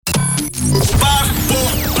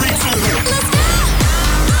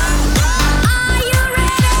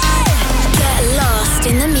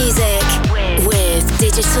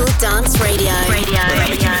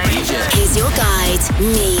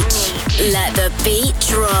Meetch. Let the beat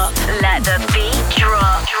drop. Let the beat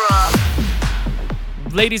drop.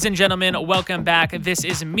 Ladies and gentlemen, welcome back. This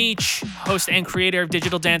is Meetch, host and creator of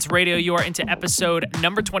Digital Dance Radio. You are into episode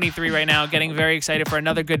number 23 right now. Getting very excited for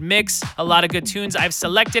another good mix. A lot of good tunes I've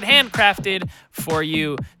selected, handcrafted for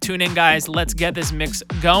you. Tune in, guys. Let's get this mix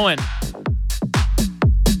going.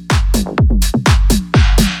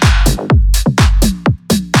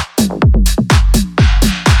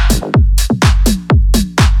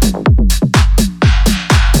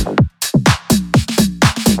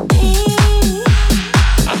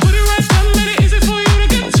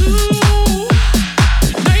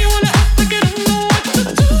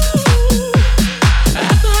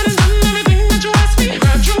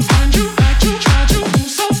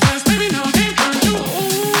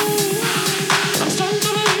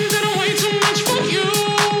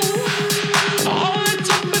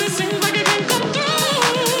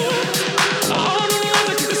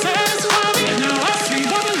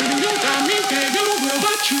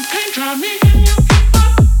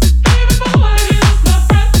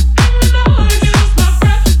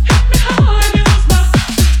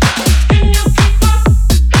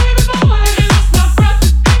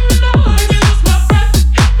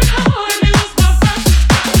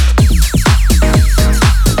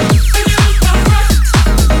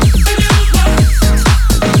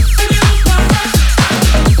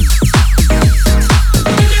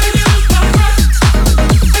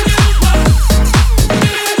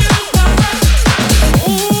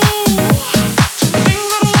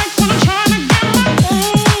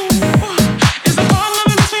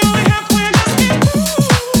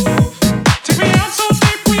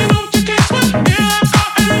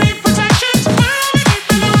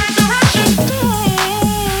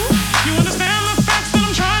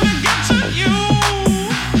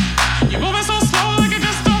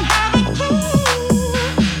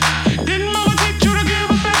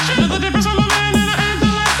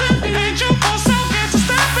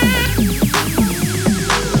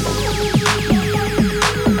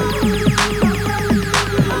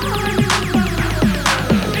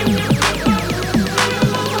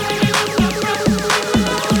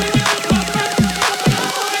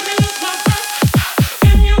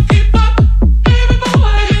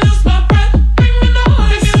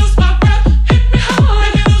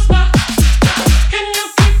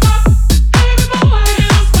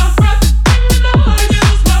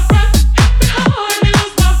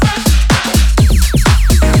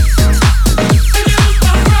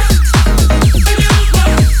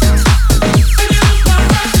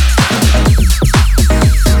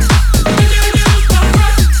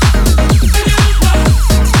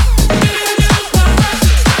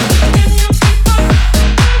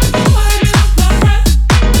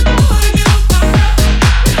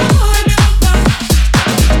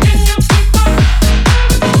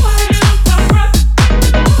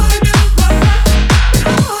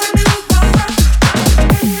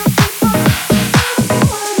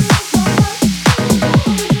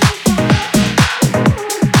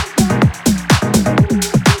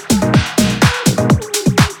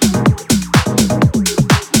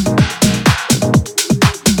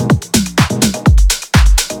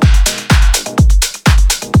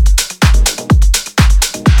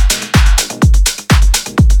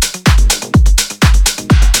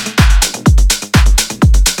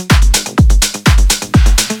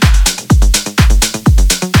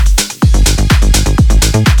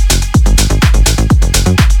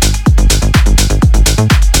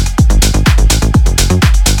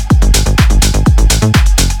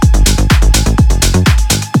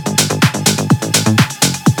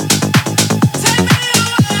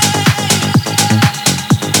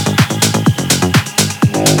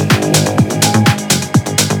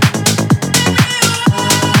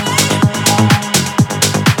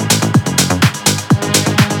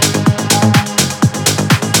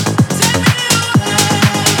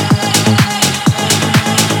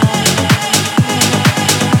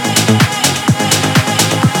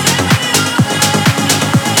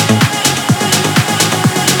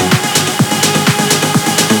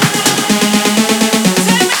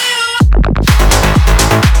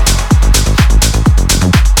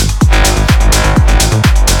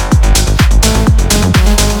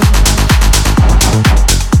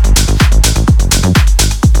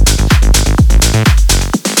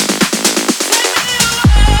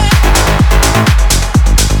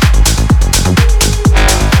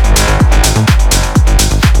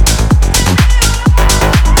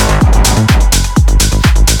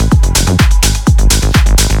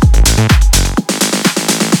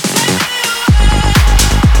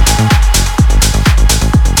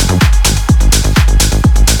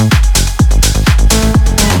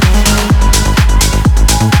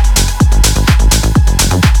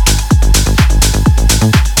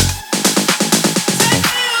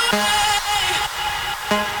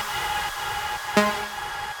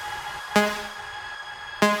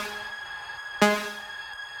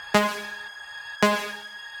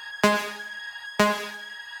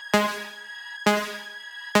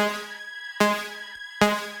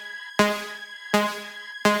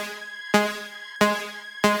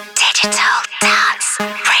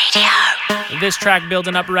 This track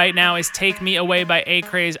building up right now is Take Me Away by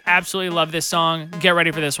A-Craze. Absolutely love this song. Get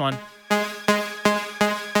ready for this one.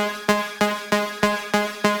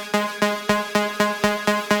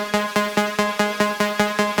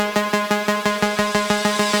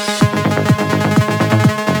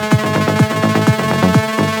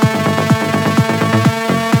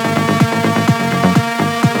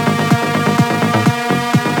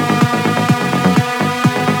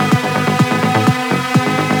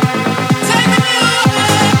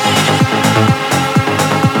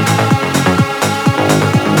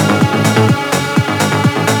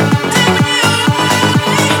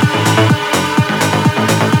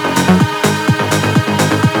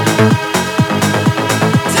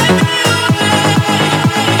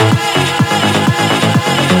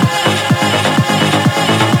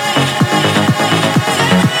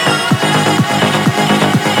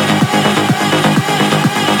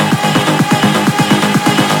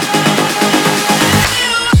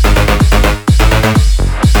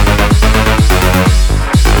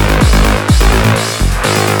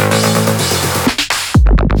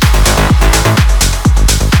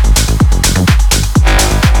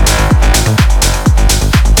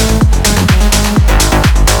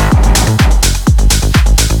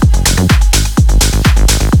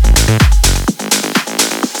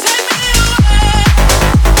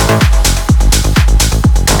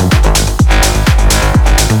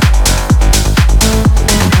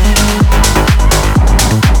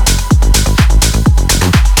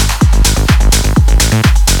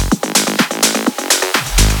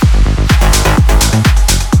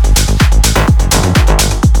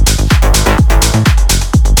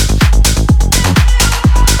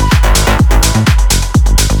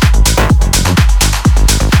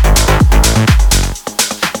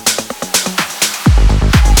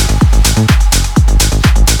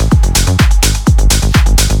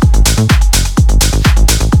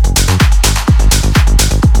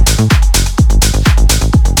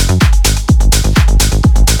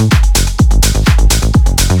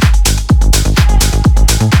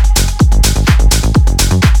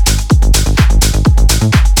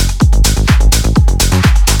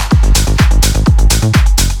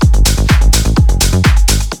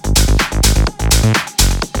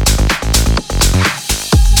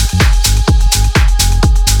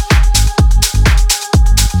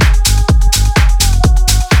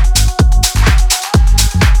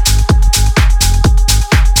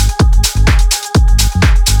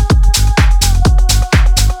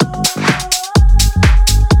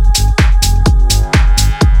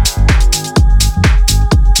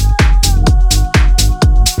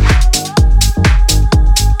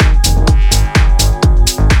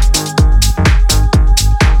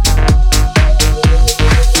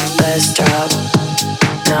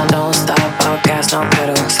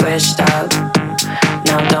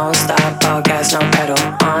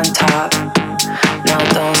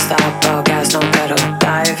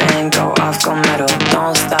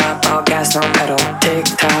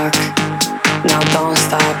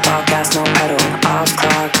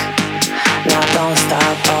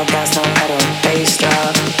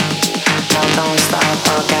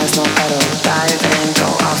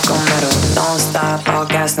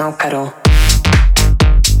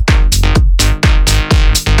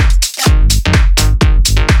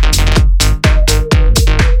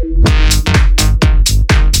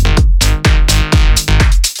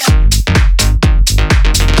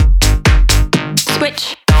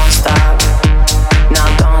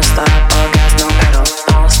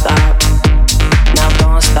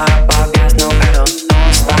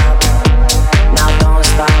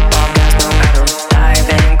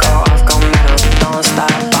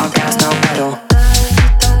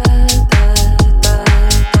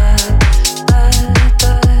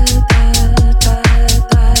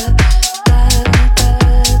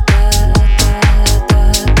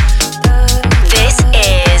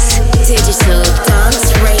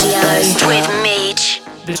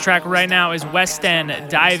 Track right now is West End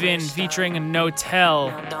Dive In featuring Notel.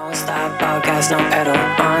 Don't stop, all gas, no pedal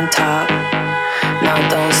on top. No,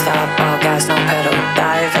 don't stop, all gas, no pedal.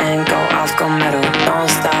 Dive in, go off, go metal. Don't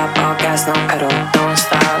stop, all gas, no pedal. Don't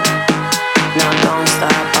stop. No, don't stop,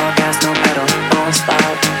 all gas, no pedal. Don't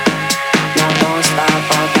stop. No, don't stop,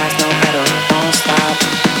 all gas, no pedal. Don't stop.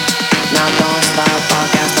 No, don't stop, all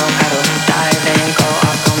gas, no pedal. Dive in, go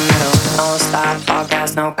off, go metal. Don't stop, all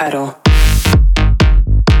gas, no pedal.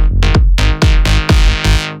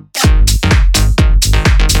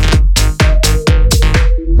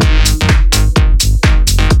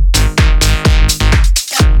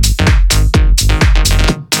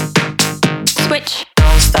 Switch.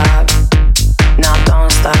 Don't stop.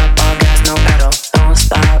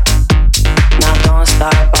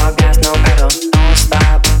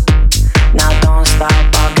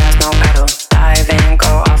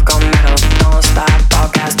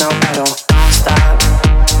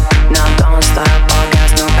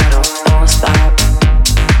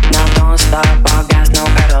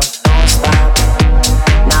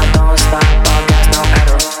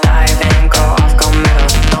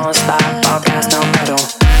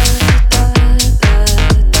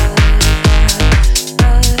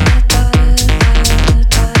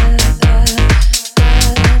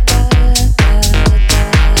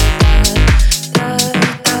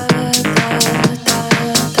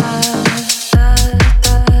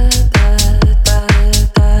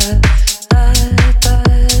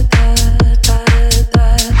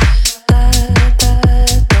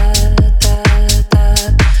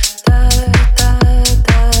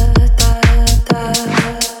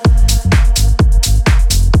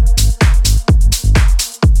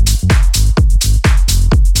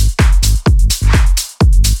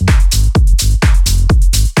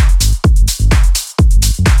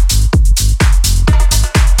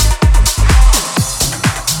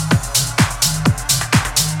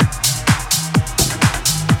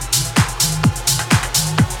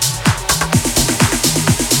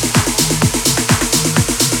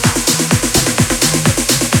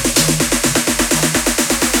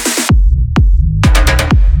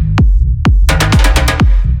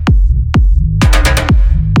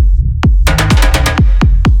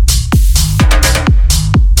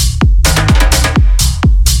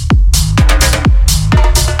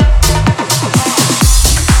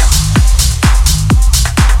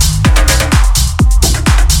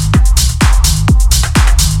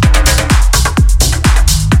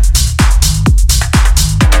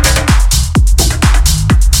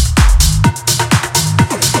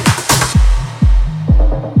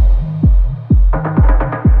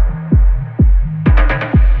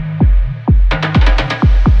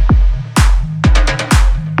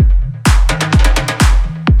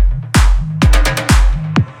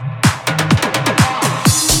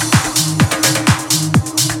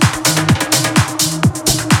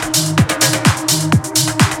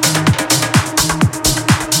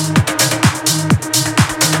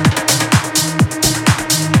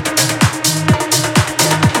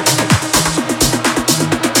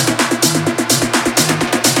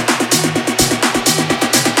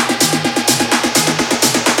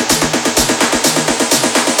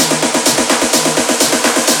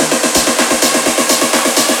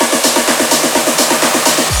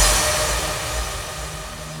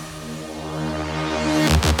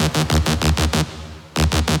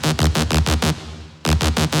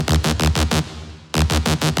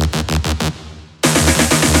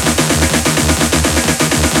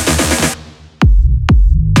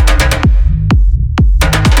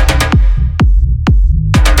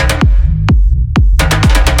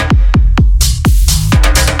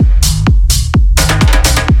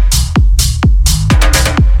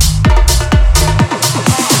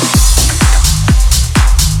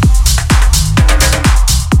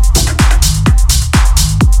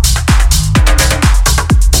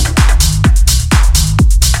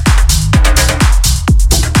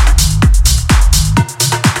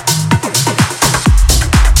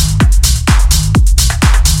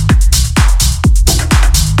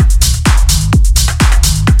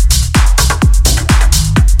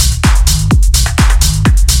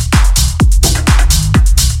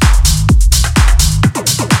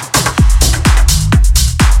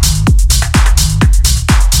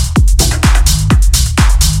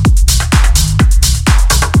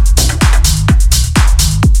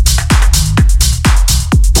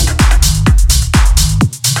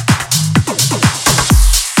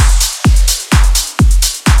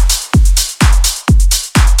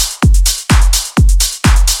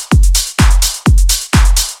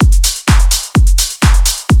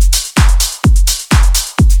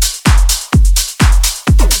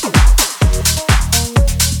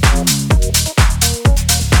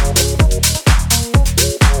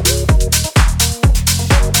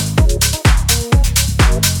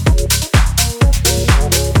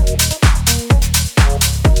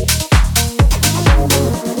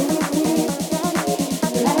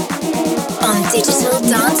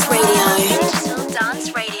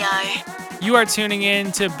 You are tuning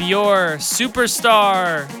in to Björ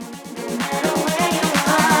Superstar.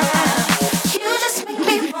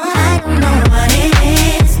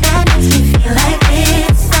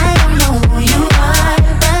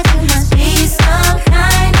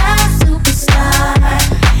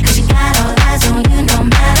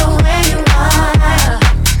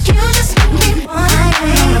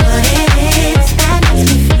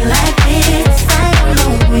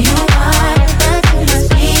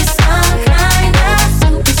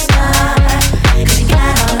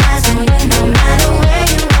 Got all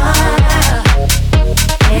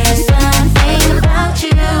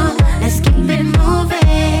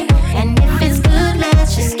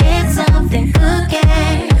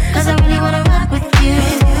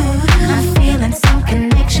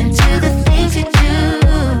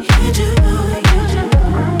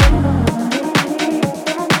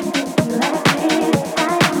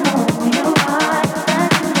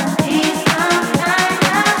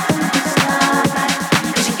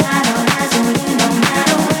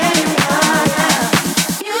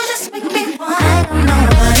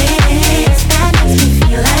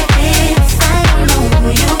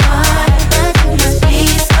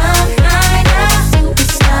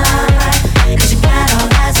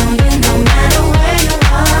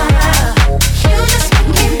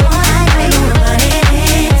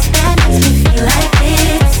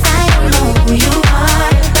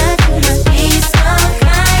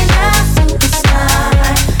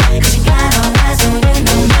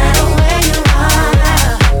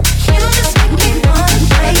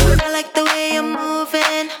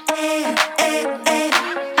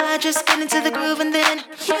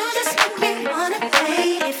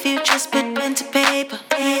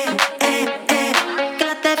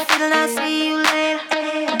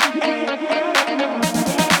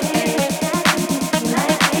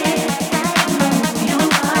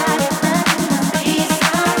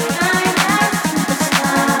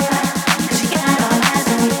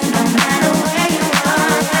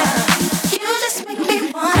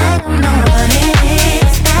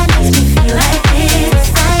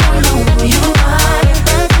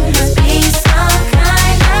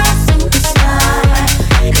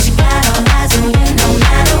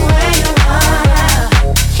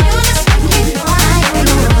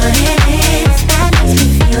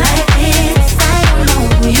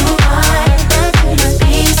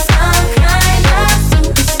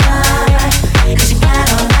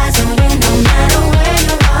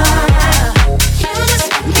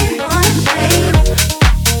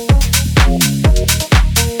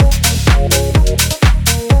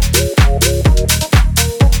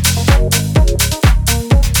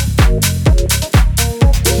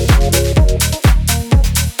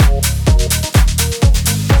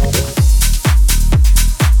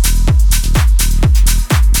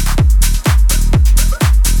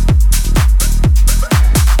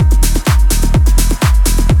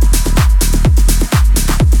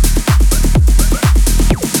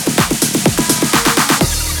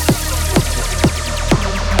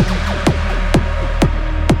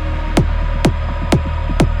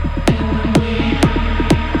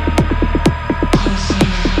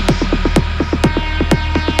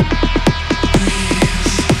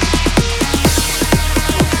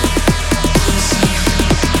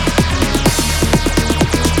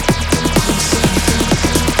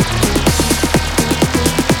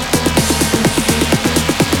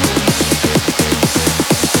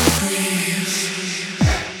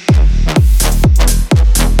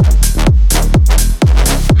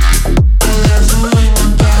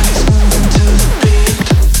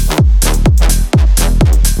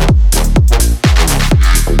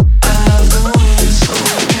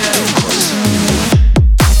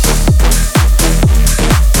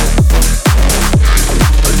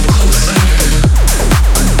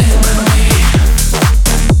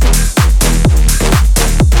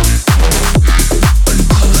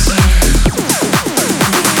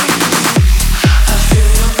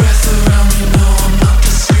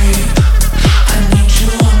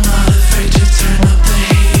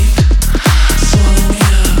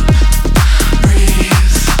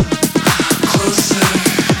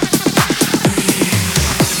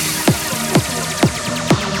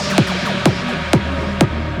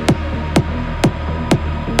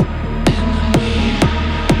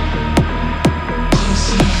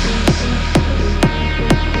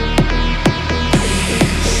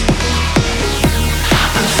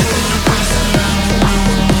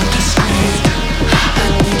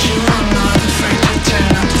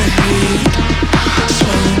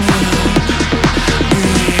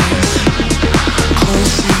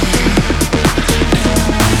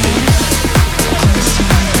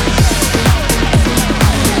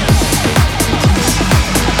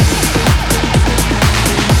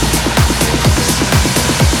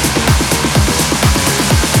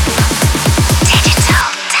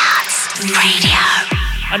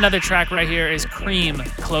Another track right here is Cream,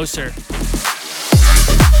 Closer.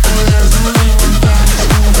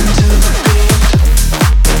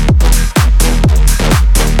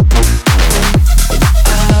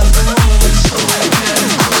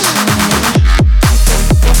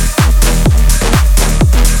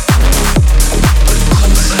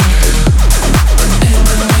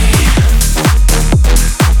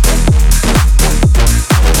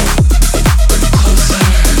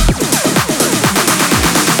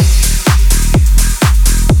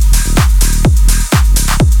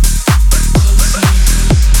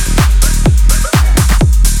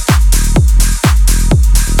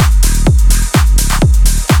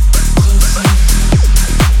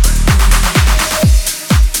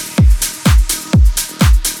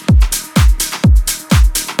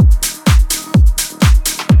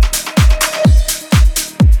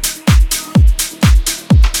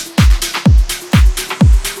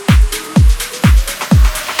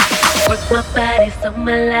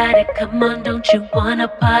 Come on, don't you wanna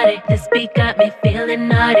party? This beat got me feeling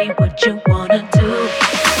naughty. What you wanna do?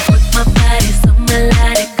 Work my body so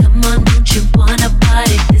melodic. Come on, don't you wanna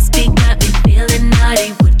party? This beat got me feeling naughty.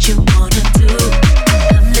 What you wanna do?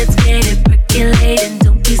 Come, let's get it percolating.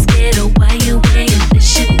 Don't be scared of why you waiting. There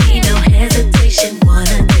should be no hesitation.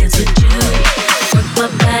 Wanna dance with you? Work my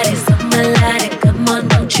body so melodic. Come on,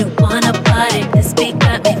 don't you wanna party? This beat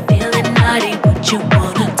got me feeling naughty. What you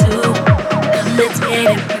wanna do? Come, let's get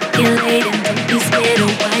it percolating. Don't be scared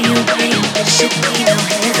of why you waiting. There should be no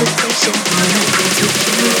hesitation. Wanna dance with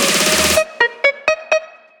you?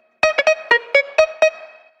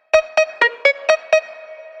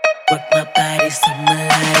 Work my body so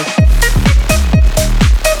melodic.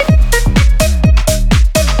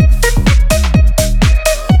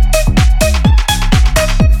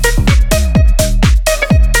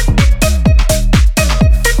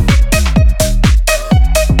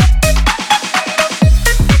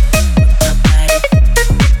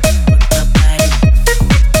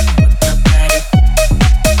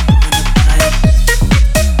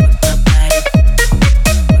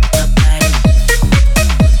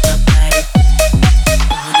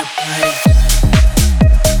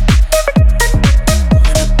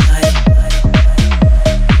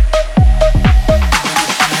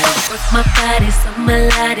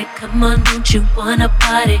 Come on, don't you wanna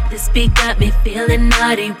party? This beat got me feeling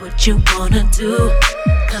naughty. What you wanna do?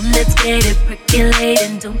 Come, let's get it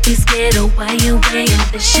percolating. Don't be scared of why you waiting.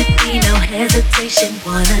 There should be no hesitation.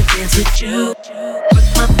 Wanna dance with you? Work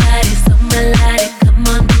my body so melodic. Come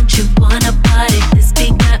on, don't you wanna party? This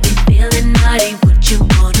beat got me feeling naughty. What you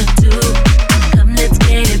wanna do? Come, let's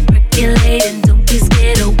get it percolating. Don't be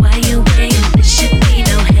scared of why you waiting. There should be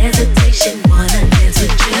no hesitation. Wanna dance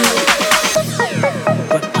with you?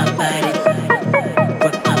 Work my body,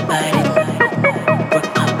 work my body, work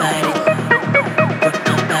my body, work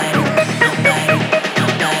my body,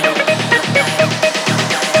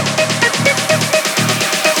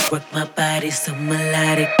 work my body so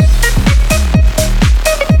melodic.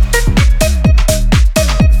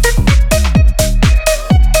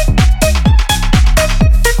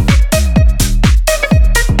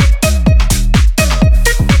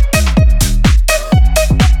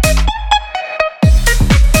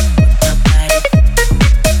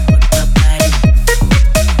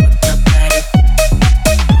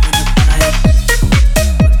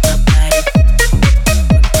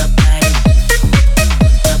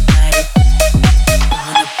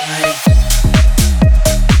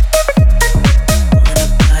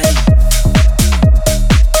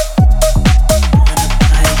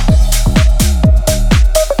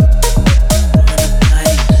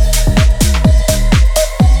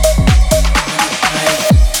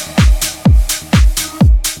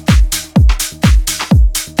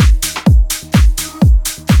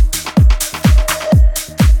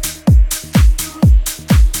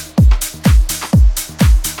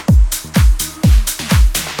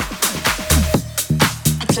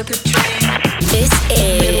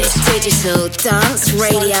 Digital Dance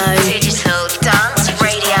Radio. Digital Dance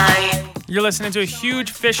Radio. You're listening to a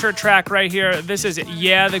huge Fisher track right here. This is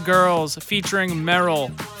Yeah the Girls featuring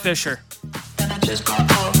Meryl Fisher. And I just got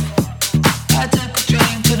off. I took a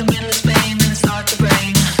train to the middle of Spain and it started to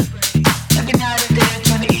rain. Every night and day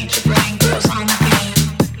trying to eat your brain. Girls on the game.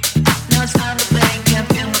 Now it's time to play. Can't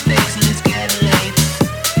feel my face and it's getting late.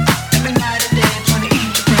 Every night and day trying to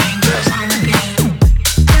eat your brain. Girls on the game.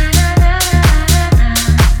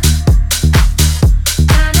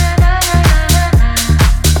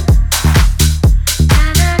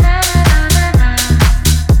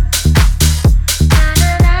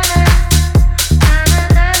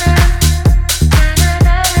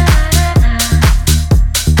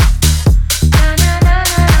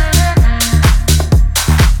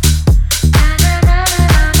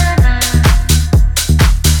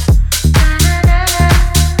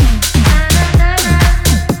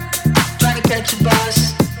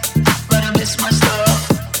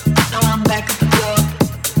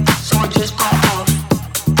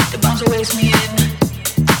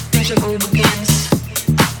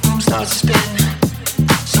 starts to spin.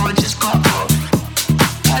 So I just got off.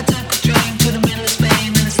 I took a train to the middle of Spain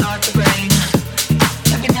and it started to rain.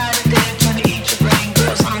 Every night and day trying to eat your brain.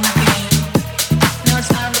 Girls on the game. Now it's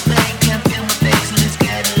time to play. Can't feel my face and it's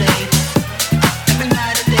getting late. Every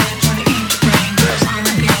night and day trying to eat your brain. Girls on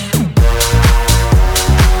the game.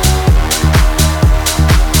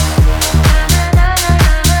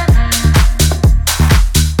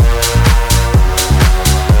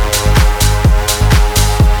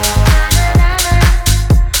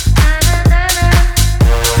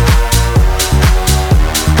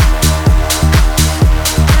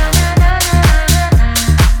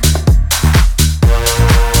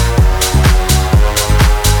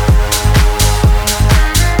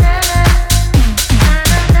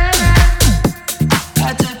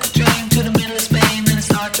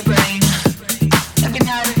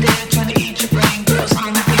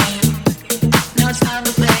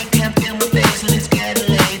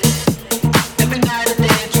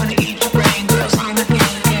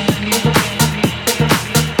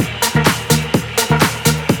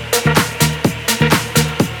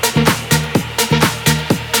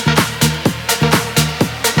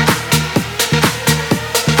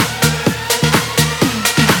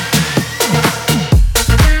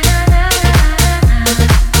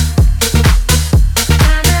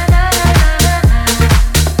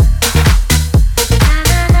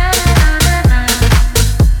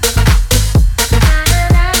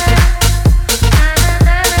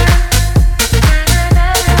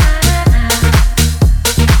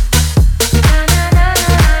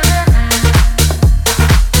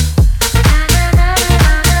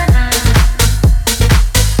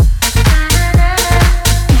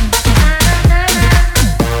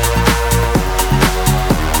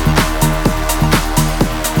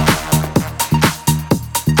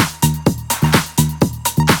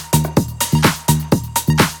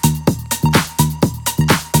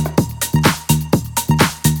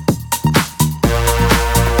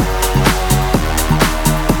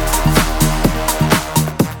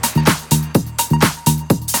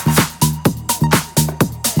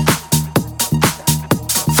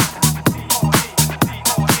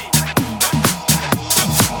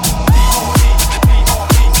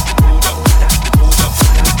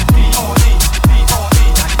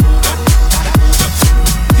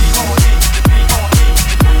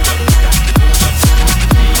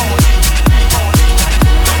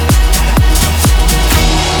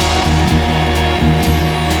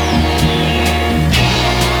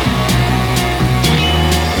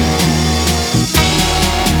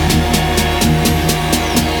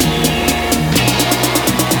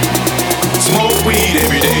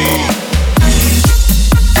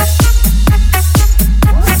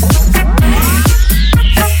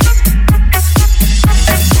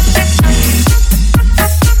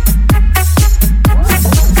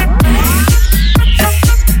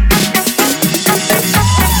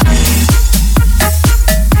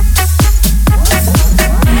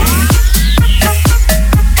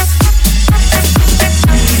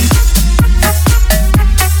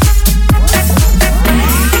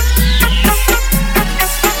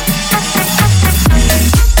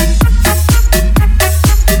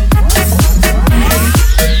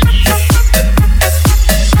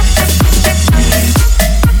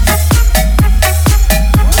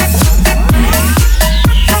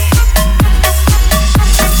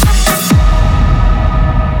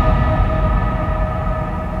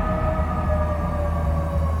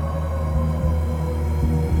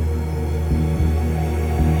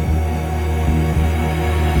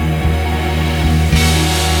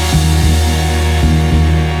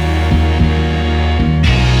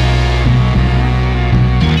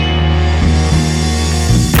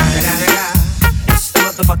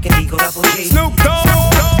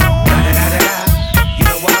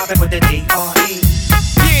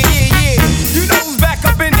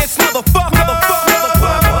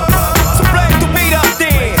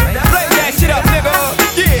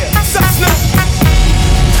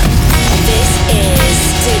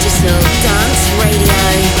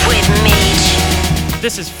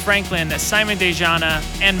 This is Franklin, Simon Dejana,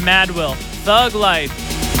 and Madwill, Thug Life.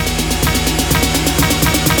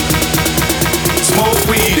 Smoke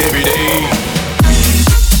weed every day.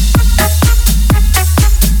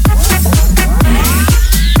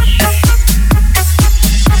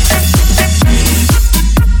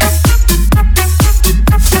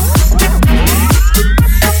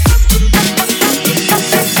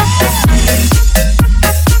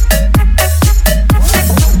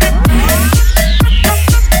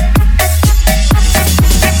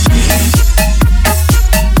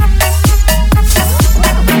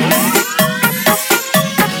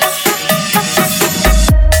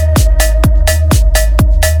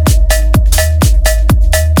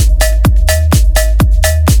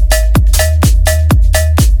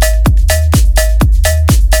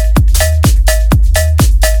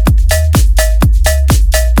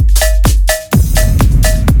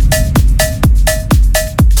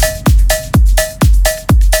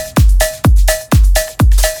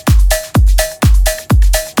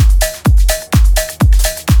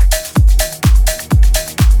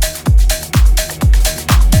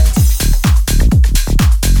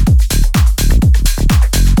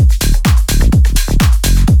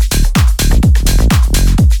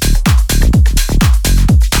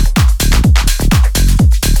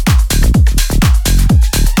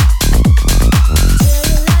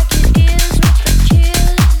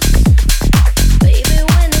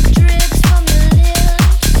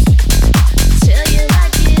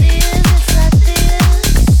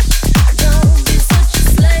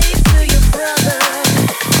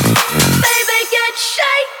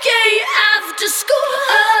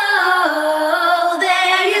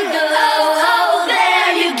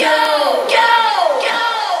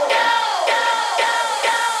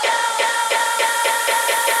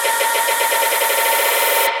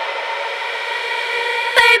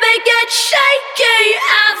 get shaky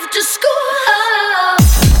after school.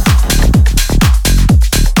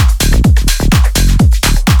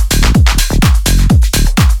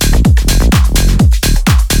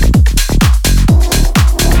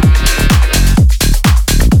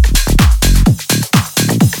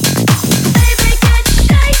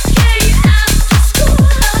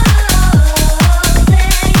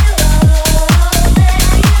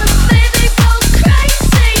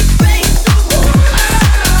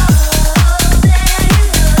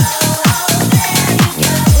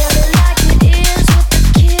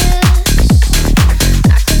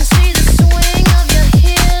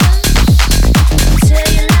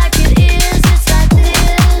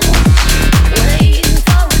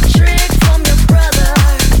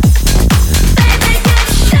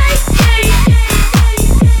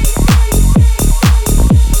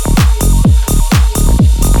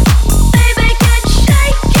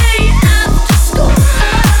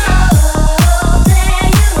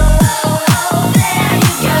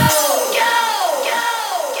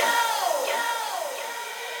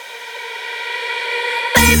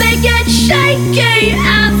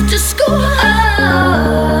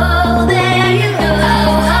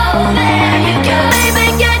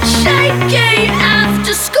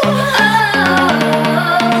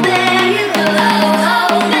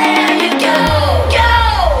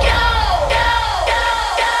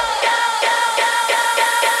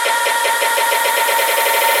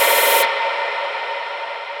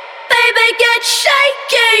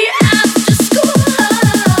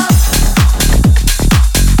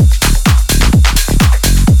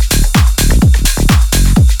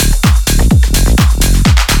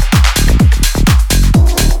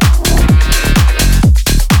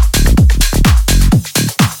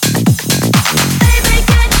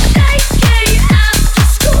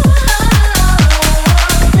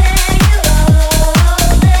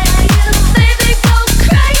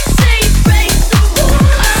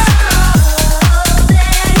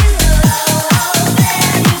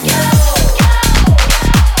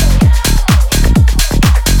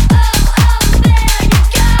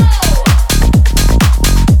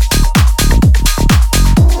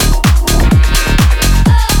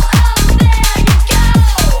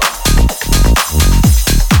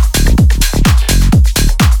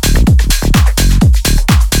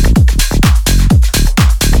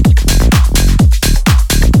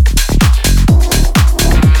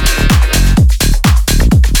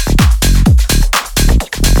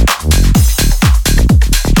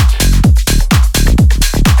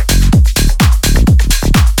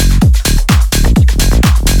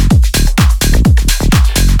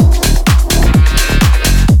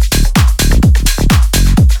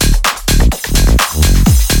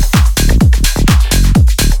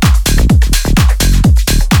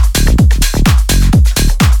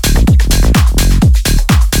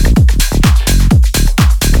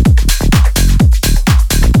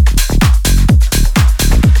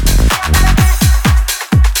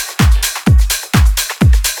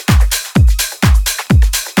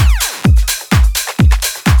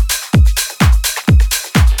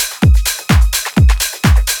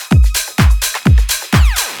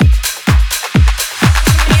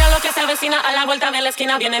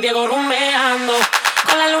 Viene Diego rumeando.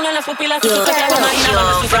 Con la luna en las pupilas. You're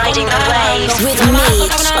riding the waves with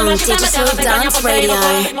Meetch on Digital Dance Radio.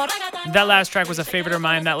 That last track was a favorite of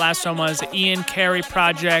mine. That last one was Ian Carey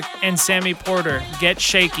Project and Sammy Porter, Get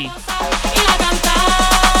Shaky.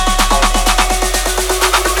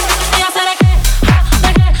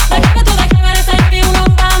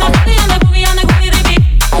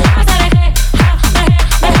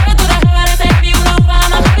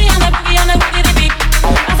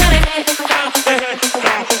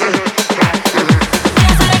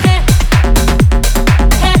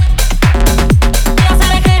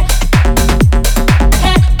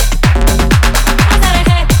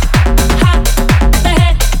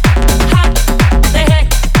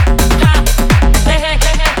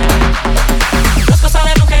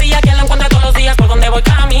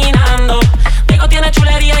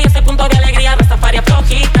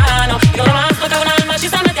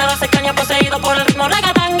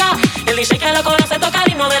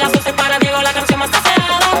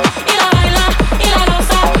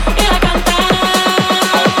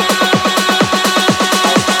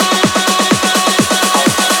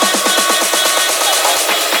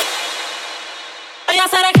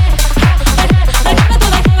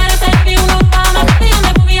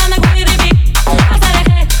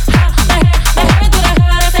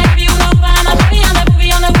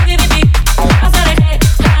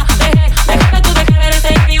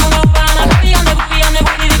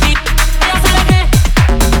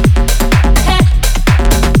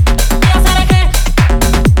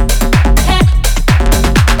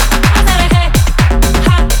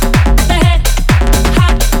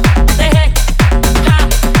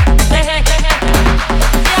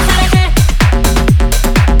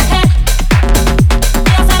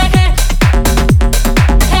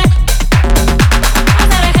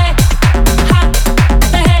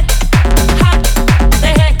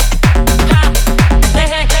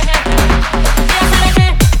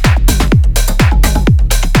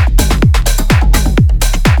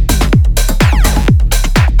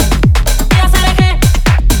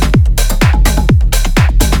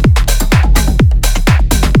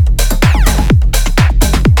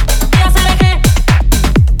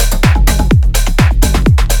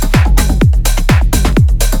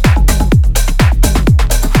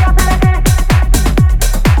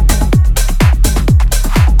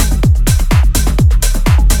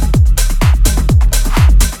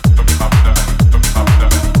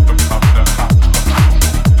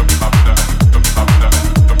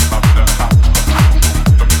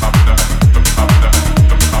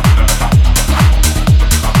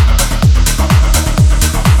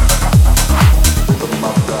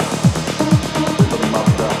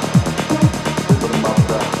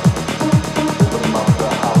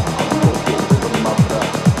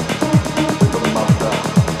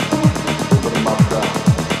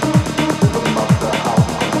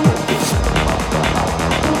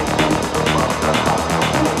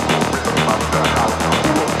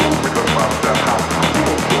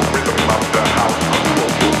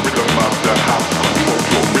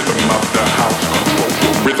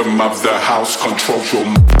 of the house controls your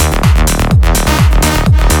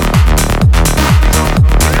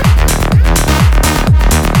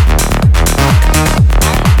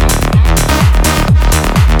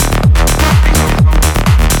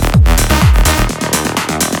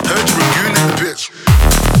heard you were good in the bitch.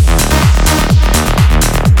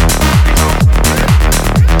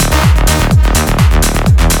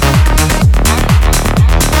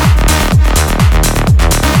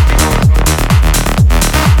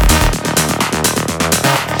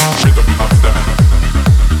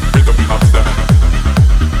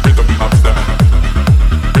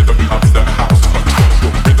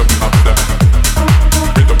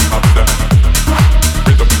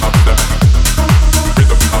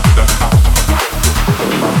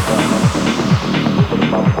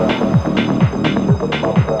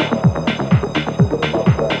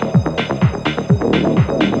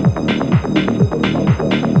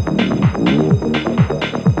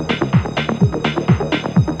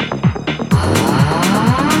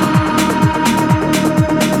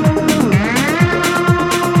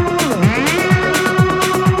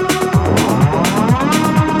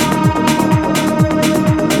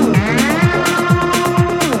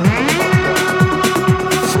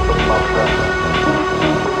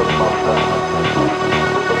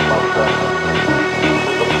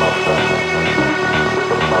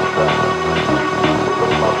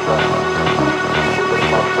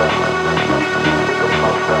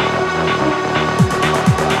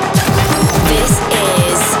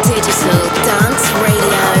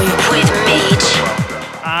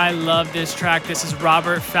 This track. This is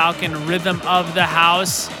Robert Falcon, Rhythm of the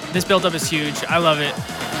House. This build-up is huge. I love it.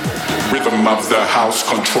 Rhythm of the house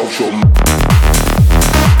controls your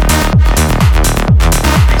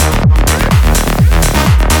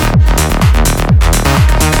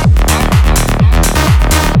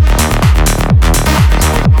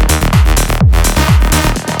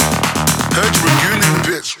heard you were good in the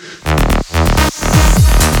bitch.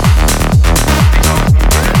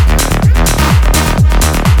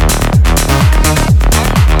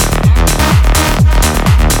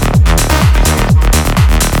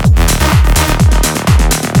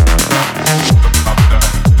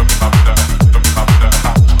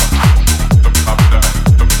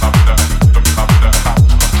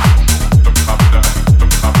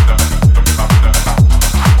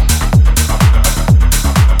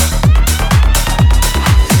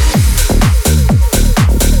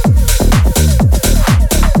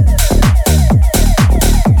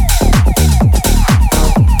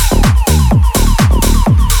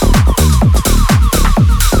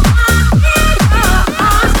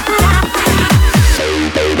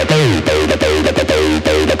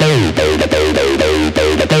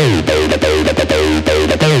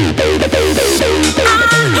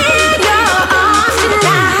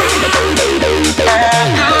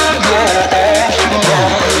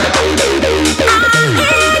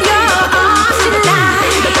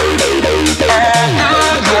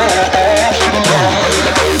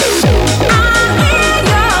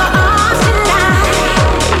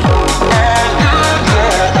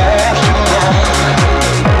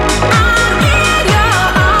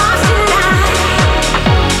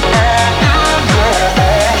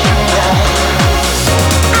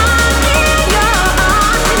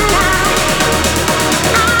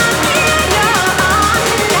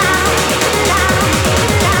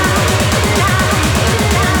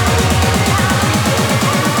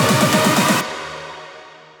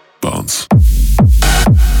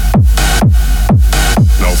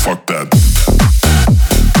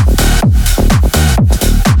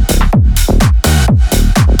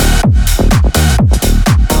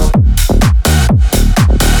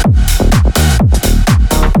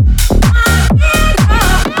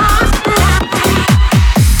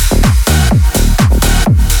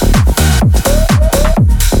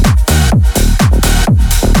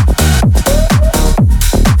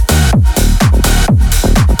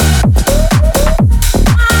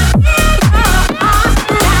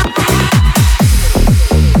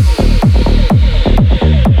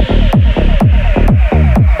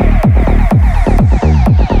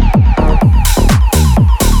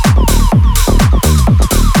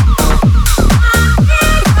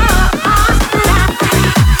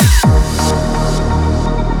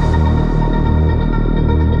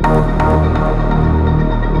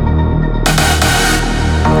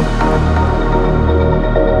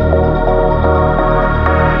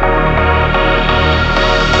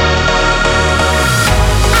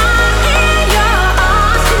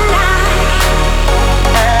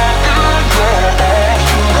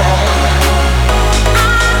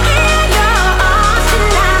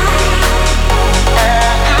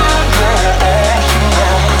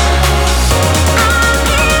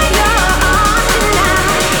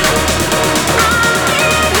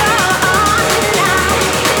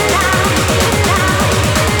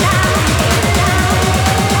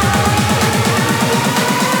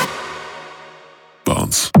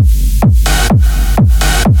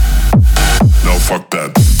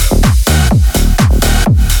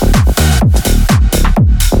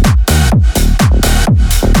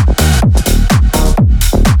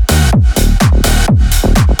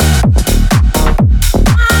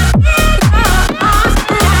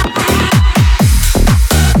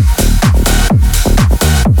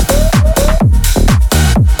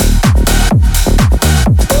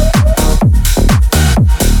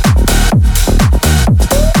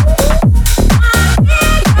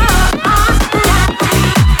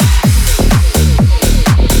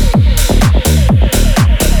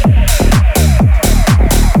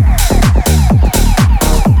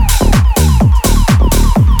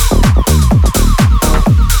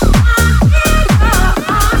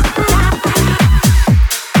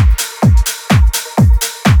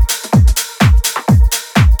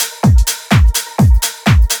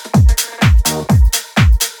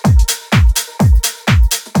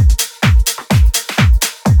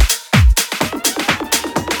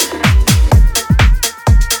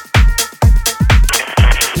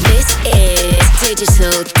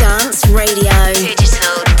 Digital Dance Radio.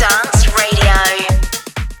 Digital Dance Radio.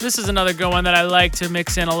 This is another good one that I like to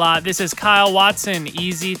mix in a lot. This is Kyle Watson,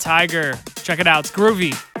 Easy Tiger. Check it out, it's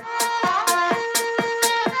groovy.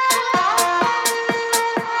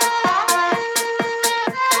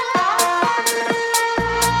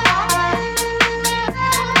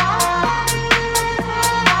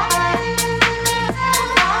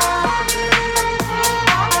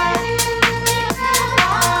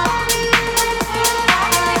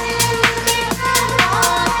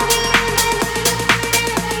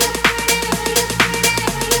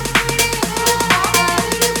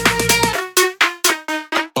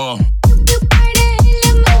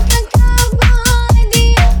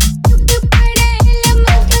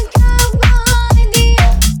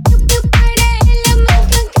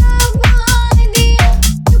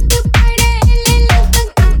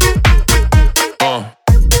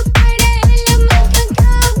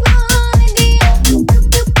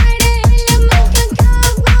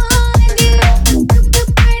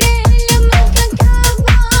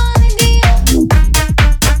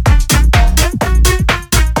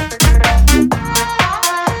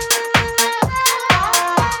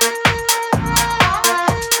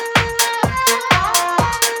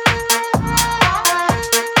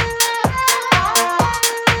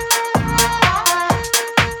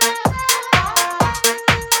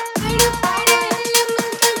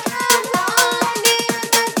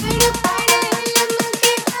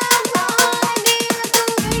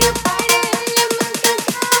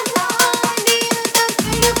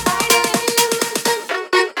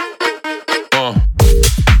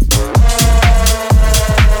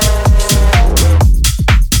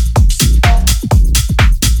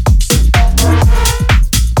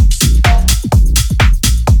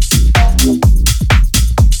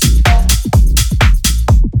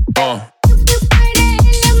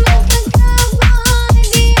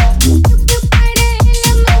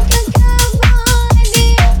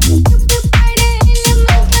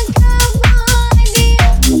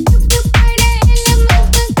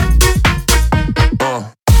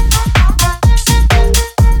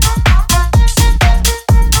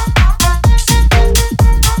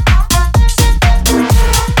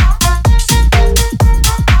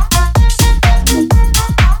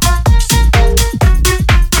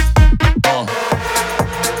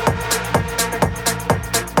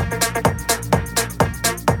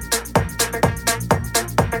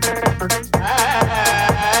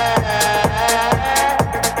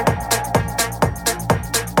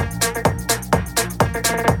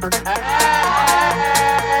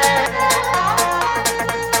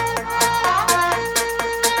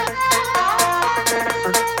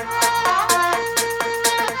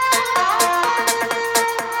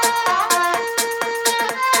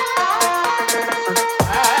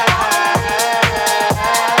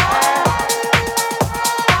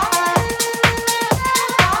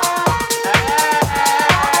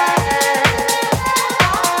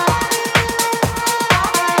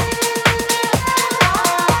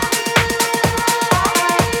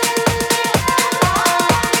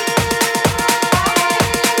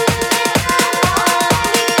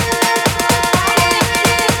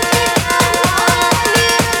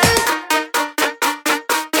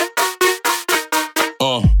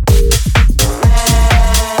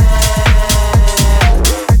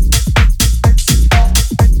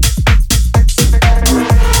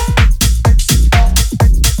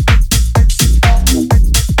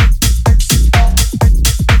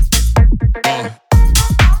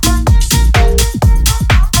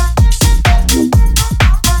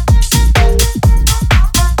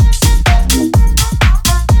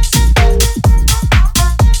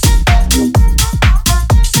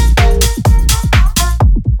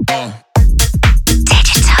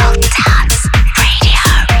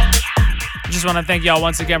 just want to thank y'all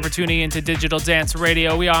once again for tuning into Digital Dance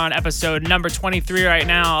Radio. We are on episode number 23 right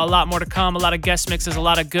now. A lot more to come, a lot of guest mixes, a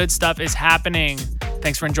lot of good stuff is happening.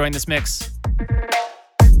 Thanks for enjoying this mix.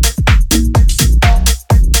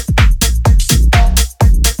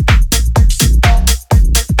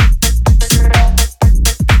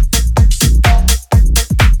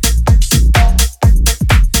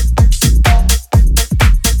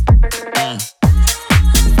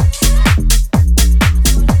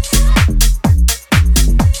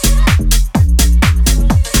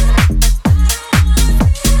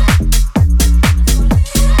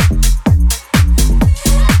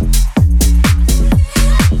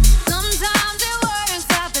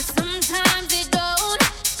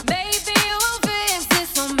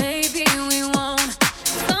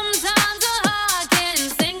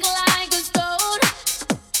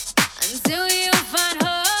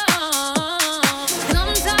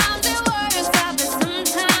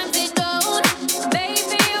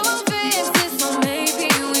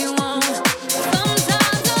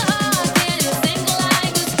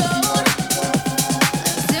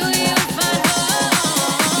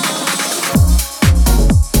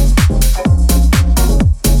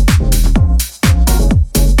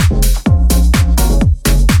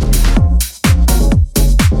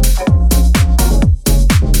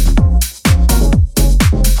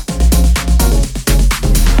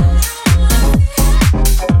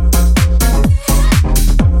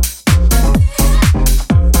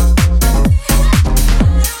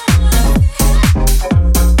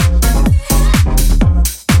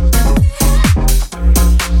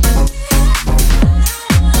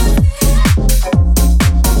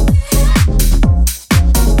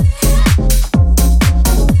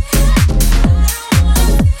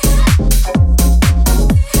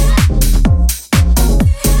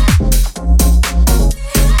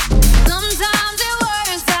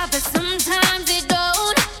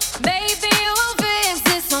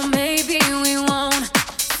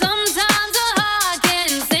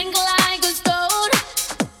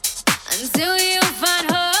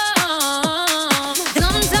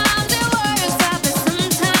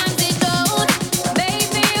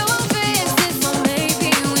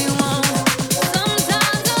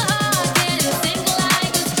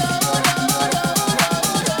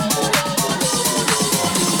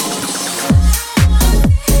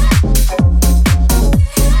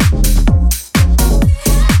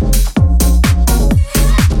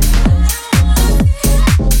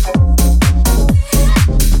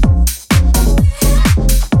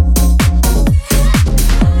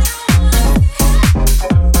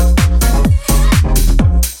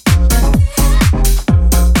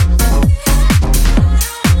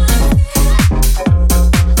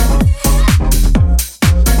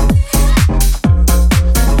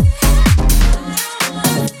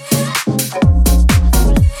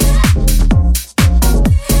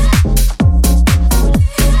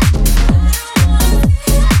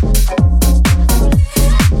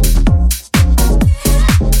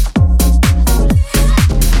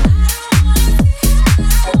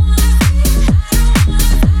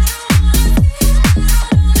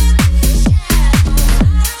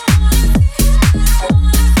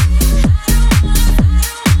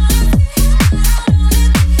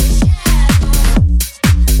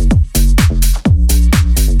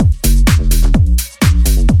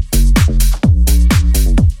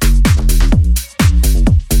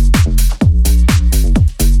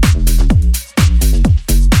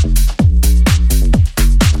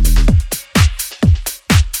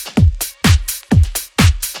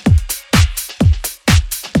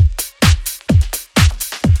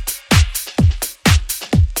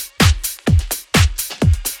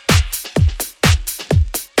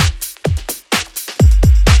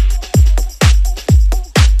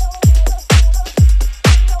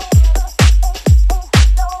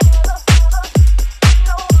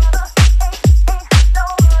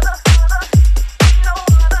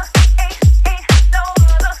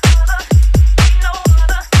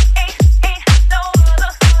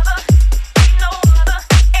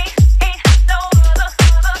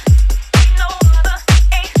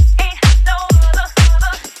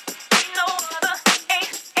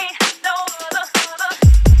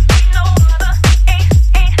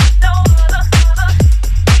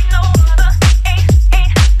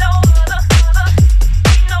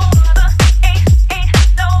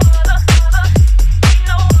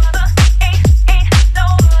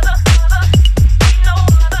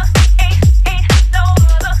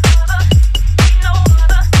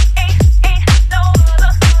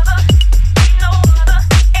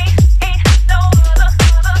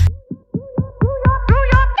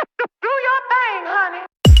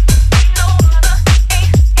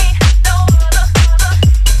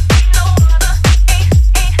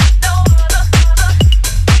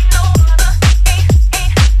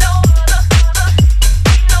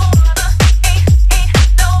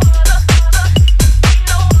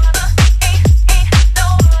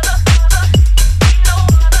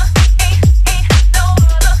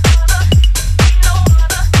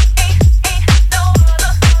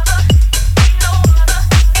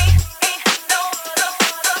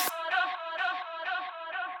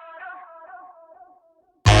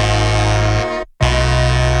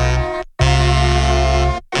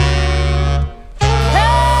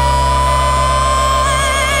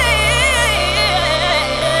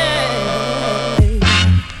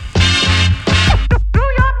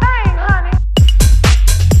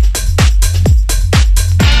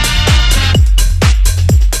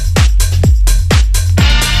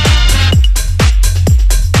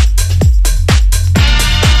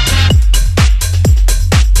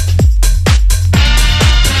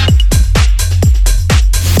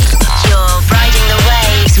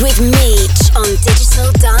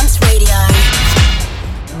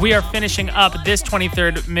 we are finishing up this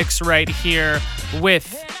 23rd mix right here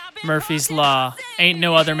with Murphy's Law. Ain't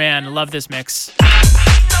No Other Man. Love this mix.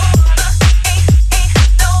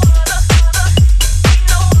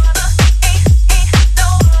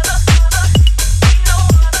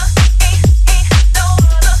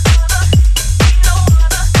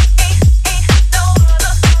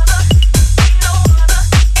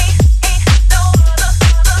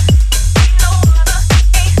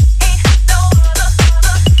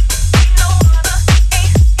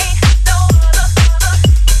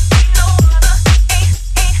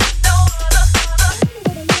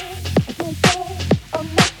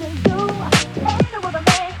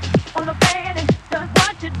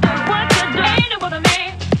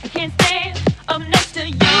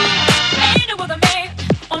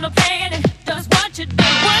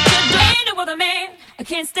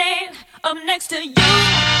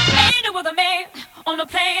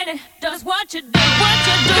 what you do.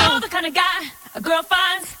 You're the kind of guy a girl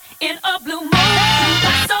finds in a blue moon. You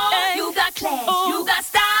got soul, you got class, you got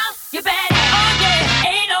style, you're bad. Oh yeah,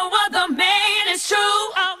 ain't no other man, it's true.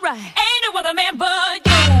 Alright, ain't no other man but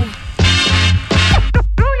you.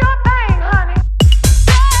 Do your thing, honey.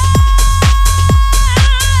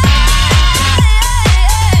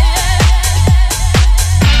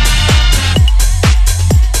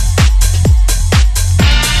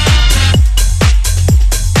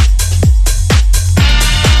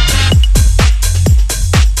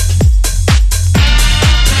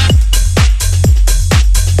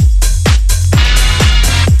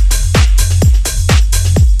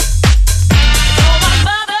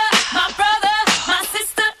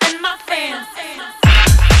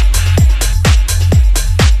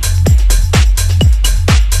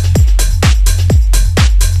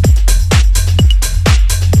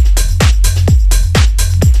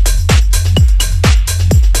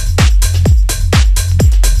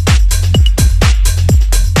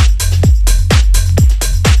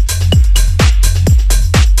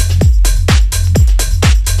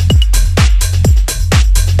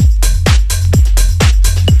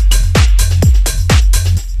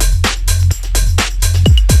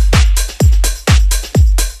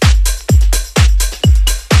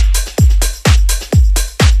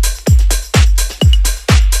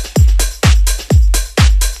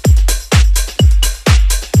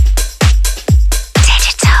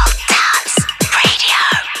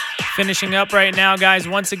 Finishing up right now, guys.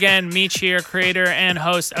 Once again, Meetch here, creator and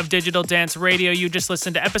host of Digital Dance Radio. You just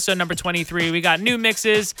listened to episode number 23. We got new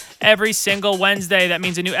mixes every single Wednesday. That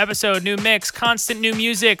means a new episode, new mix, constant new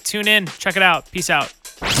music. Tune in. Check it out. Peace out.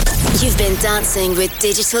 You've been dancing with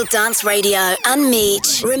Digital Dance Radio and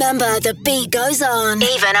Meetch. Remember, the beat goes on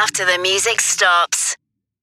even after the music stops.